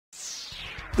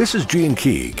This is Gene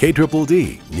Key,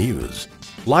 KDDD News.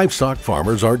 Livestock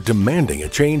farmers are demanding a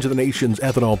change in the nation's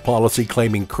ethanol policy,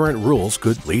 claiming current rules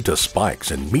could lead to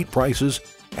spikes in meat prices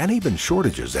and even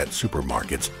shortages at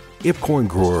supermarkets if corn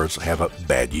growers have a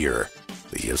bad year.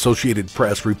 The Associated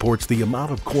Press reports the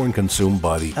amount of corn consumed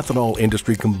by the ethanol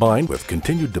industry combined with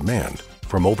continued demand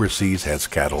from overseas has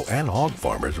cattle and hog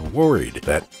farmers worried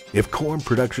that if corn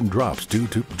production drops due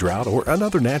to drought or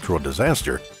another natural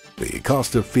disaster, the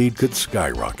cost of feed could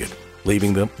skyrocket,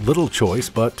 leaving them little choice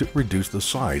but to reduce the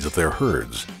size of their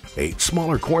herds. A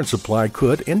smaller corn supply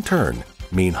could, in turn,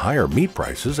 mean higher meat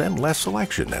prices and less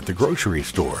selection at the grocery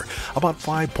store. About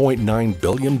 5.9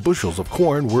 billion bushels of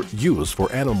corn were used for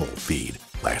animal feed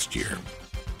last year.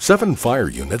 7 fire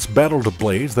units battled a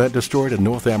blaze that destroyed a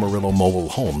North Amarillo mobile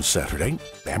home Saturday.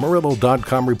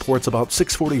 Amarillo.com reports about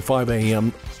 6:45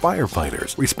 a.m.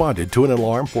 firefighters responded to an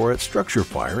alarm for a structure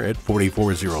fire at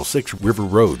 4406 River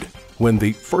Road. When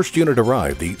the first unit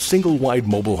arrived, the single-wide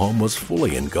mobile home was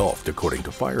fully engulfed, according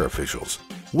to fire officials.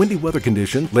 Windy weather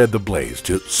conditions led the blaze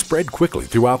to spread quickly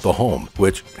throughout the home,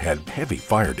 which had heavy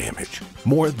fire damage.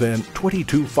 More than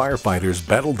 22 firefighters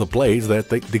battled the blaze that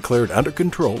they declared under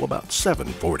control about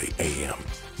 7:40 a.m.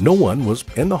 No one was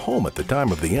in the home at the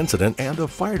time of the incident, and the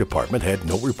fire department had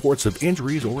no reports of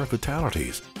injuries or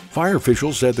fatalities. Fire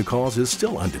officials said the cause is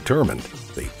still undetermined.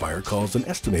 The fire caused an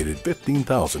estimated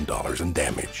 $15,000 in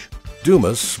damage.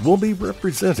 Dumas will be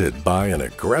represented by an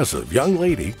aggressive young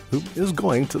lady who is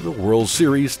going to the World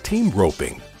Series team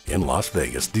roping in Las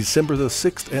Vegas December the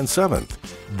 6th and 7th.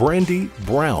 Brandy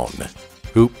Brown,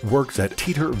 who works at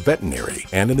Teeter Veterinary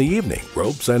and in the evening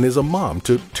ropes and is a mom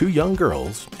to 2 young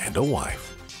girls and a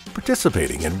wife.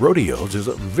 Participating in rodeos is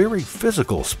a very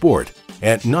physical sport,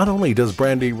 and not only does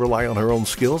Brandy rely on her own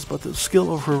skills, but the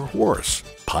skill of her horse,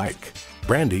 Pike.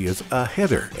 Brandy is a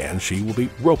header, and she will be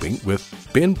roping with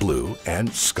Ben Blue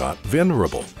and Scott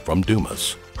Venerable from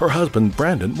Dumas. Her husband,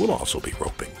 Brandon, will also be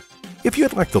roping. If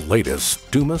you'd like the latest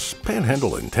Dumas,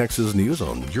 Panhandle, and Texas news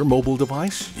on your mobile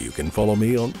device, you can follow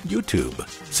me on YouTube.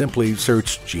 Simply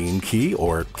search Gene Key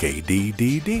or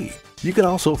KDDD. You can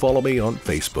also follow me on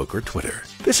Facebook or Twitter.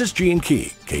 This is Gene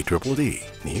Key,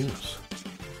 KDDD News.